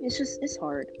 It's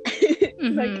hard.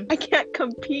 Like, I can't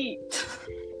compete.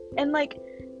 And like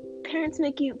parents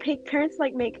make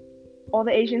all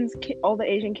the Asian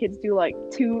kids do like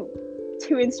two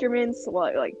instruments,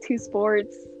 like two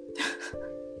sports.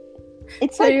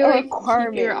 It's So like you a like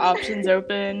requirement. keep your options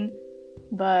open,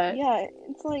 but yeah,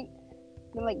 it's like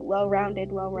they're like well-rounded.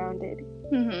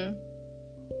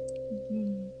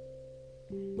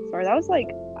 Sorry, that was like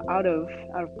out of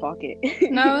pocket.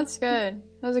 No, it's good.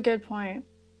 That was a good point.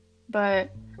 But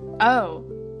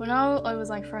when I was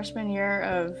like freshman year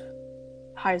of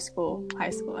high school, I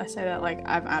say that like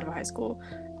I'm out of high school.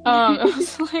 It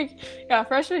was like, yeah,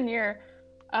 freshman year.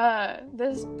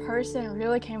 This person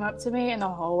really came up to me in the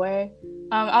hallway.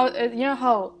 You know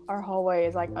how our hallway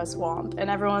is like a swamp and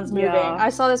everyone's moving. Yeah. I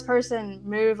saw this person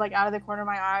move like out of the corner of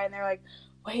my eye, and they're like,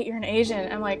 "Wait, you're an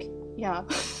Asian?" I'm like, "Yeah."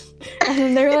 And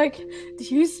then they're like, "Do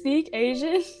you speak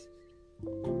Asian?"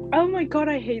 Oh my god,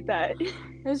 I hate that.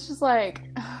 It's just like,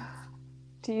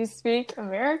 do you speak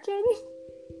American?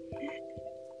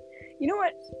 You know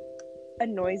what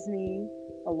annoys me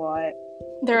a lot?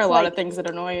 There are a lot of things that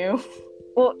annoy you.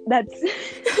 Well, that's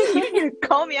you need to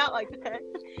call me out like that.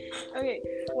 Okay,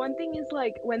 one thing is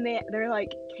like when they're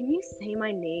like, "Can you say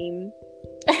my name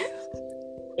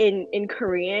in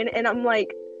Korean?" And I'm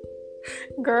like,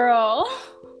 girl,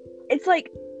 it's like,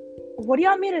 what do you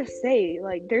want me to say?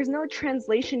 Like, there's no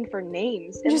translation for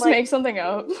names. And just like, make something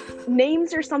up.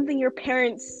 Names are something your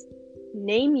parents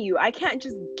name you. I can't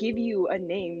just give you a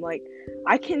name. Like,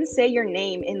 I can say your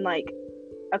name in like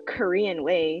a Korean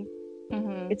way.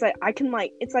 It's like I can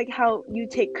like, it's like how you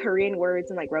take Korean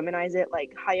words and like romanize it.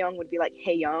 Like Hayoung would be like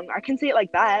Hayoung. I can say it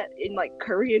like that in like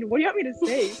Korean. What do you want me to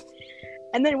say?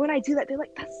 And then when I do that, they're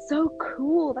like, "That's so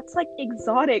cool. That's like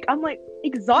exotic." I'm like,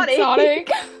 exotic?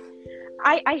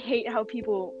 I hate how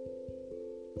people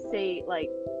say like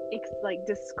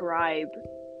describe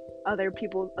other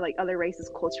people, like other races'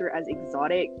 culture as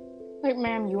exotic. Like,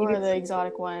 ma'am, you are the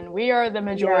exotic one. We are the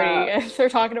majority. Yeah. They're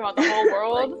talking about the whole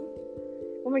world. Like,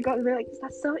 oh my god, they're like,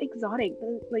 "That's so exotic."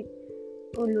 Like,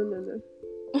 oh no.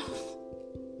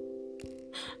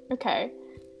 Okay.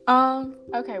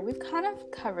 Okay, we've kind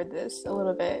of covered this a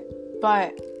little bit,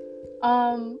 but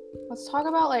let's talk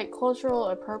about like cultural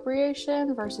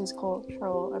appropriation versus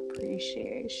cultural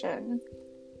appreciation.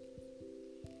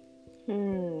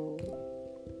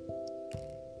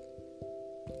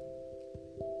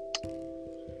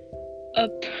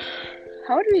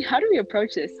 How do we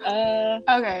approach this?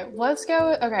 Okay, let's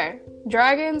go. Okay,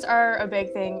 dragons are a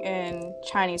big thing in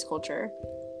Chinese culture.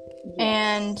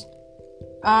 Yes.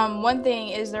 And one thing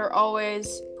is they're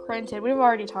always printed. We've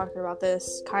already talked about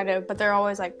this kind of, but they're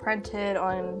always like printed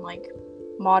on like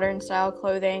modern style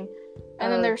clothing,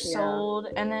 and then they're sold,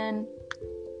 and then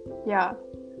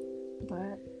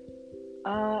but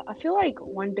I feel like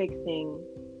one big thing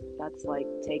that's like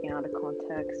taken out of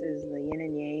context is the yin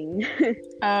and yang.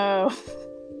 Oh.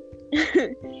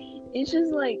 It's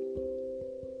just like,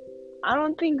 I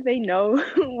don't think they know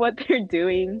what they're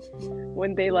doing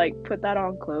when they like put that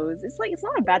on clothes. It's like, it's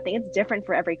not a bad thing. It's different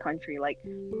for every country. Like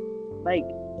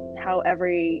how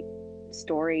every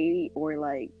story or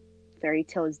like fairy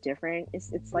tale is different.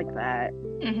 It's like that.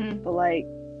 But like,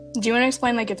 do you want to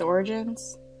explain like its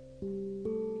origins?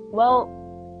 Well,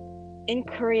 in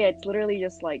Korea, it's literally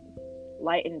just like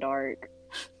light and dark.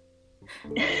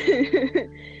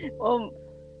 Well,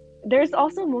 there's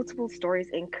also multiple stories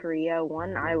in Korea.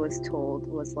 One I was told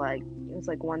was like it was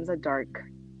like one's a dark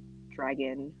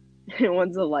dragon and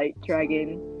one's a light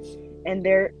dragon, and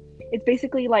it's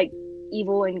basically like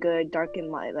evil and good, dark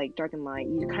and light, like dark and light.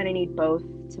 You kind of need both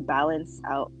to balance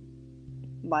out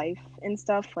life and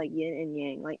stuff, like yin and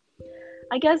yang. Like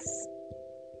I guess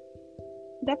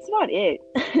that's about it.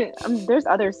 There's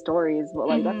other stories, but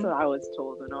like that's what I was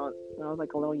told when I was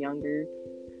like a little younger.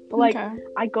 But like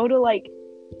I go to like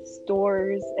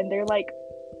stores and they're like,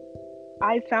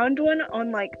 I found one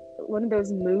on like one of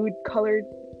those mood colored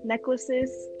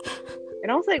necklaces,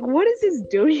 and I was like, what is this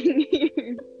doing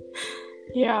here?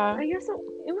 Yeah. I guess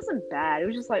it wasn't bad. It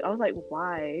was just like I was like,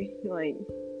 why? Like,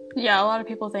 yeah, a lot of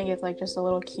people think it's like just a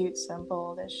little cute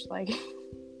symbol that like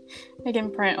they can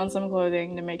print on some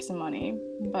clothing to make some money,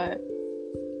 but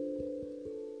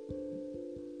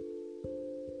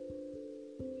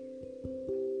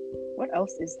what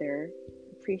else is there?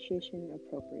 Appreciation,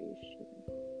 appropriation.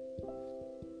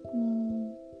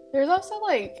 There's also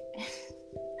like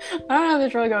I don't know if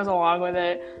this really goes along with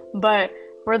it, but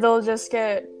where they'll just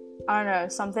get, I don't know,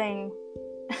 something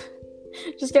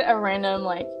just get a random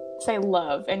like say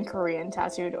love in Korean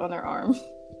tattooed on their arm.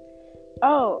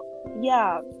 Oh,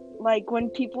 yeah. Like when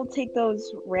people take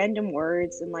those random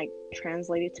words and like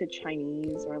translate it to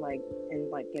Chinese or like and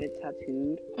like get it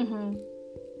tattooed.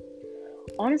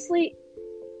 Honestly,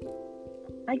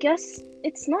 I guess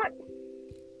it's not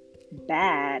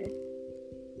bad.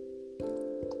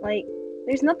 Like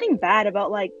there's nothing bad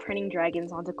about like printing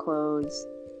dragons onto clothes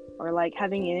or like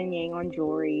having yin and yang on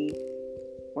jewelry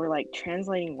or like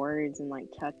translating words and like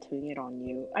tattooing it on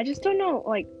you. I just don't know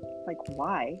like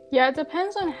why. Yeah, it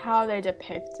depends on how they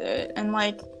depict it, and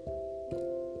like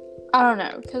I don't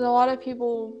know, because a lot of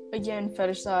people again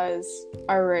fetishize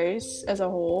our race as a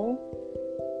whole,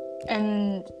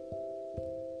 and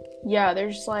yeah, they're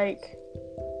just like,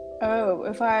 oh,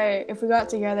 if we got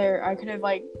together, I could have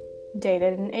like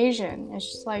dated an Asian. It's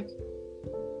just like,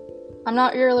 I'm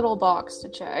not your little box to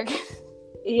check.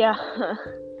 Yeah.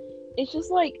 It's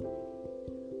just like,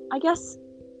 I guess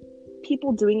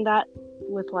people doing that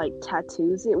with like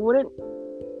tattoos,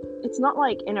 it's not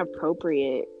like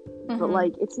inappropriate, but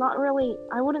like it's not really,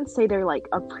 I wouldn't say they're like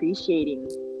appreciating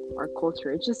our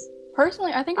culture. It's just,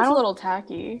 personally, I think it's a little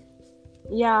tacky.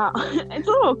 Yeah, it's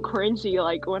a little cringy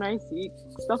like when I see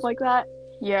stuff like that.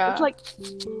 Yeah. It's like,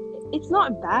 it's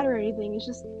not bad or anything, it's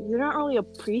just you're not really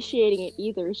appreciating it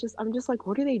either. It's just, I'm just like,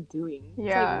 what are they doing?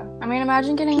 Yeah. Like, I mean,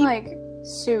 imagine getting like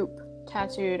soup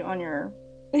tattooed on your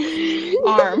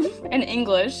arm in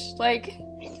English, like.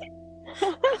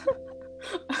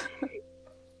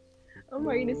 Oh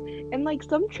my goodness. And like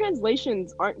some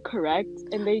translations aren't correct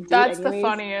and they do That's anyways the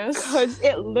funniest, because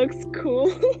it looks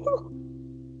cool.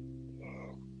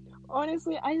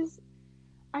 Honestly, I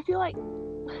feel like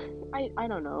I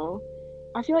don't know.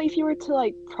 I feel like if you were to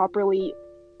like properly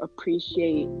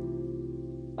appreciate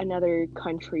another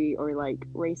country or like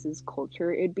race's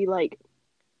culture, it'd be like,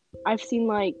 I've seen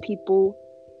like people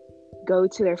go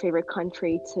to their favorite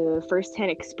country to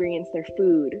firsthand experience their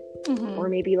food, or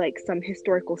maybe like some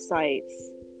historical sites,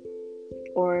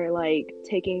 or like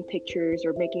taking pictures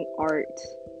or making art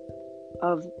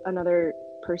of another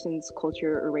person's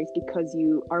culture or race because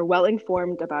you are well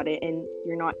informed about it and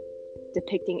you're not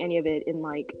depicting any of it in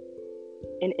like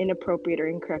an inappropriate or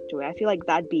incorrect way. I feel like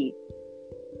that'd be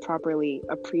properly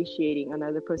appreciating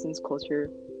another person's culture,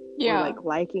 or like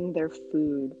liking their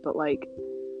food. But like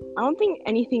I don't think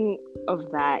anything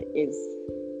of that is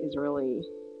really,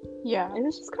 and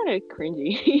it's just kind of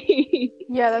cringy.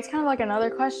 Yeah, that's kind of like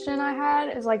another question I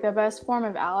had, is like the best form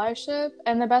of allyship,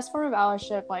 and the best form of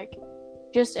allyship, like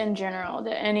just in general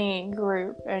to any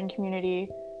group and community,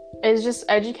 is just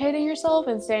educating yourself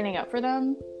and standing up for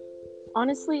them.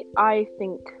 Honestly, I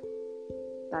think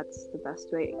that's the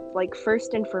best way. Like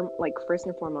first and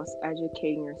foremost,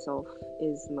 educating yourself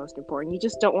is the most important. You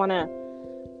just don't want to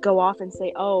go off and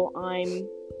say, oh,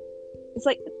 it's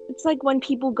like when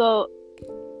people go,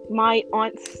 my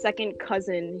aunt's second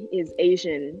cousin is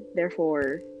Asian,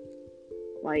 therefore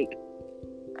like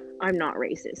I'm not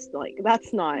racist. Like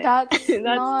that's not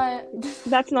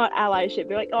that's not allyship.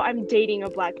 They're like, oh, I'm dating a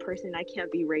black person, I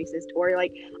can't be racist. Or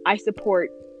like, I support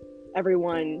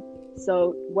everyone,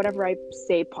 so whatever I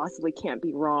say possibly can't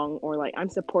be wrong. Or like, I'm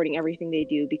supporting everything they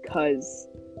do because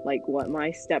like what,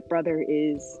 my stepbrother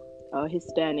is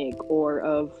Hispanic or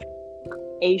of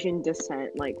Asian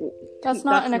descent. Like that's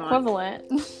not an equivalent.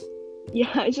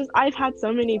 Yeah, it's just, I've had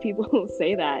so many people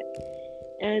say that,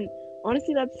 and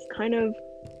honestly that's kind of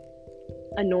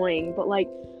annoying. But like,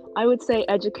 I would say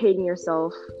educating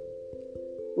yourself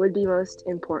would be most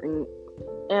important.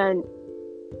 And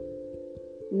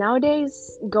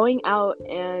nowadays, going out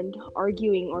and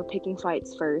arguing or picking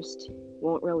fights first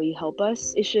won't really help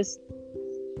us. It's just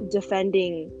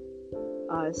defending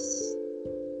us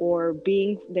or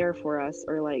being there for us,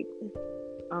 or like,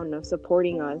 I don't know,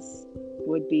 supporting us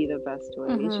would be the best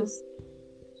way. It's just,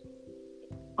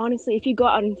 honestly, if you go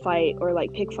out and fight or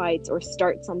like pick fights or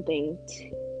start something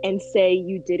and say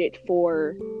you did it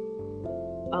for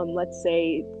let's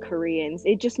say Koreans,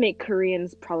 it just make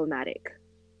Koreans problematic.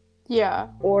 Yeah.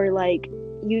 Or like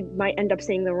you might end up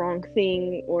saying the wrong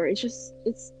thing, or it's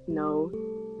no.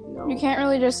 You can't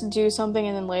really just do something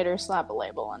and then later slap a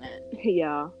label on it.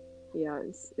 Yeah,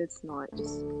 it's not.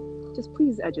 Just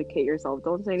please educate yourself.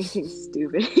 Don't say anything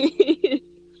stupid.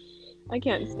 I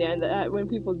can't stand that when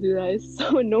people do that. It's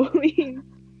so annoying.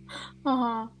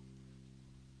 But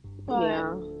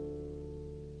yeah.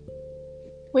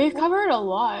 We've covered a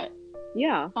lot.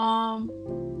 Yeah.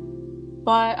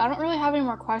 But I don't really have any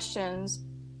more questions.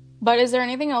 But is there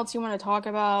anything else you want to talk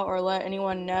about or let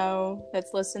anyone know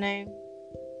that's listening?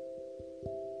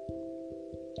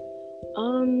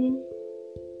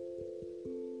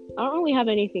 I don't really have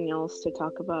anything else to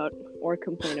talk about or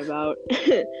complain about.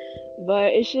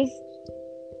 But it's just,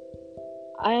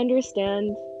 I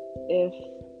understand if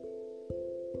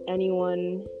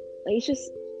anyone, like, it's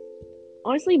just,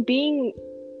 honestly, being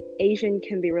Asian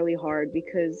can be really hard,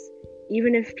 because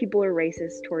even if people are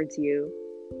racist towards you,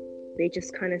 they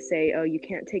just kind of say, oh, you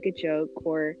can't take a joke,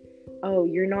 or, oh,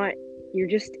 you're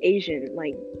just Asian.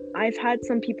 Like, I've had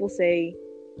some people say,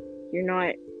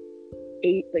 you're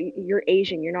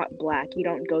Asian, you're not black, you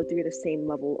don't go through the same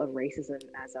level of racism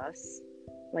as us.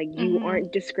 Like, you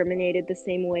aren't discriminated the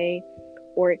same way,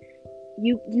 or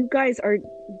you guys are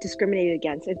discriminated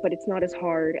against it, but it's not as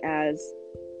hard as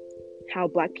how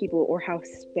black people or how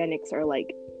Hispanics are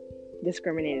like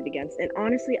discriminated against. And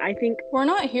honestly, I think we're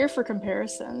not here for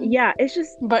comparison. Yeah, it's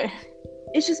just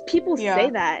people say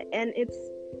that, and it's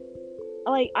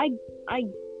like, I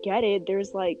get it.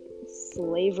 There's like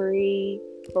slavery,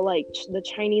 but like the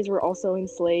Chinese were also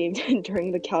enslaved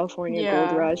during the California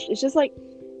Gold Rush. It's just like,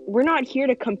 we're not here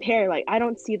to compare. Like, I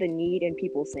don't see the need in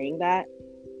people saying that.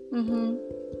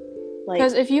 Like,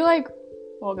 because if you like,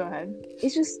 well, go ahead.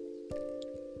 It's just,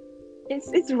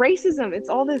 it's racism. It's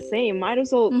all the same. Might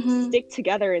as well stick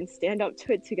together and stand up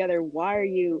to it together. Why are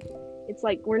you? It's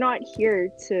like, we're not here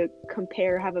to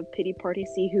compare, have a pity party,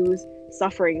 see who's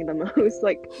suffering the most.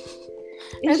 Like,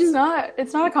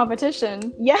 it's not a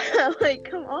competition. Yeah, like,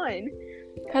 come on.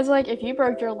 Because, like, if you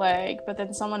broke your leg, but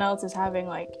then someone else is having,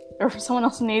 like, or someone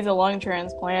else needs a lung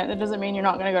transplant, that doesn't mean you're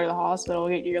not going to go to the hospital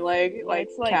and get your leg, like,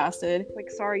 casted. Like,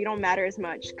 sorry, you don't matter as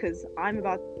much, because I need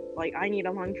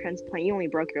a lung transplant. You only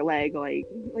broke your leg. Like,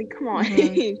 come on.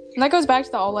 And that goes back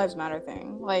to the All Lives Matter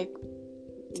thing. Like,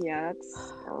 yeah,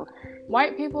 that's...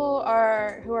 White people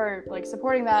who are, like,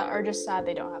 supporting that are just sad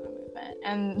they don't have a movement.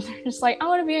 And they're just like, I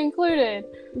want to be included.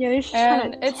 Yeah, they're just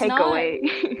trying to take away.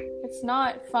 It's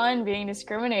not fun being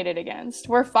discriminated against.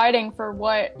 We're fighting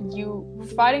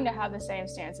to have the same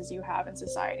stances you have in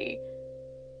society.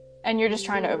 And you're just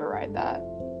trying to override that.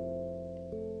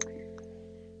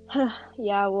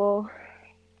 Yeah, well,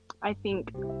 I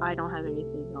think I don't have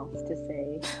anything else to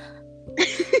say.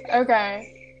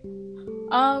 Okay.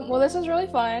 Well, this was really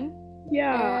fun.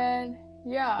 Yeah. And,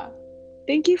 yeah.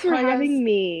 Thank you for having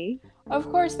me. Of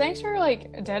course. Thanks for,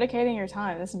 like, dedicating your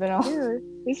time. This has been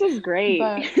this is great.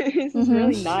 This is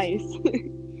really nice.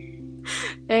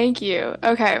 Thank you.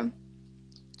 Okay.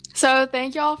 So,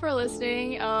 thank y'all for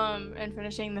listening, and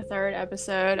finishing the 3rd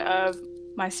episode of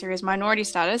my series, Minority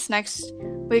Status. Next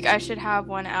week, I should have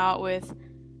one out with,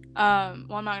 well,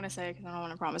 I'm not going to say it because I don't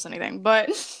want to promise anything, but,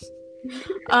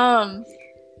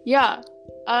 yeah.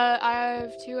 I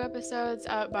have 2 episodes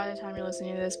up by the time you're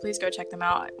listening to this. Please go check them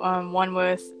out. One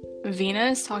with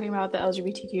Venus, talking about the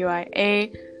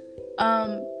LGBTQIA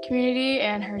community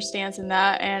and her stance in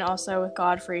that, and also with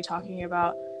Godfrey, talking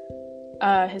about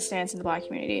his stance in the Black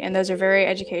community. And those are very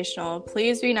educational.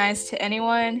 Please be nice to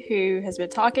anyone who has been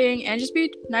talking, and just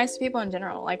be nice to people in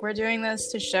general. Like, we're doing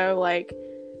this to show, like,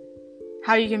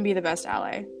 how you can be the best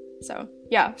ally. So,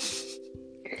 yeah.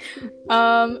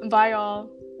 Bye, y'all.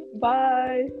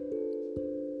 Bye.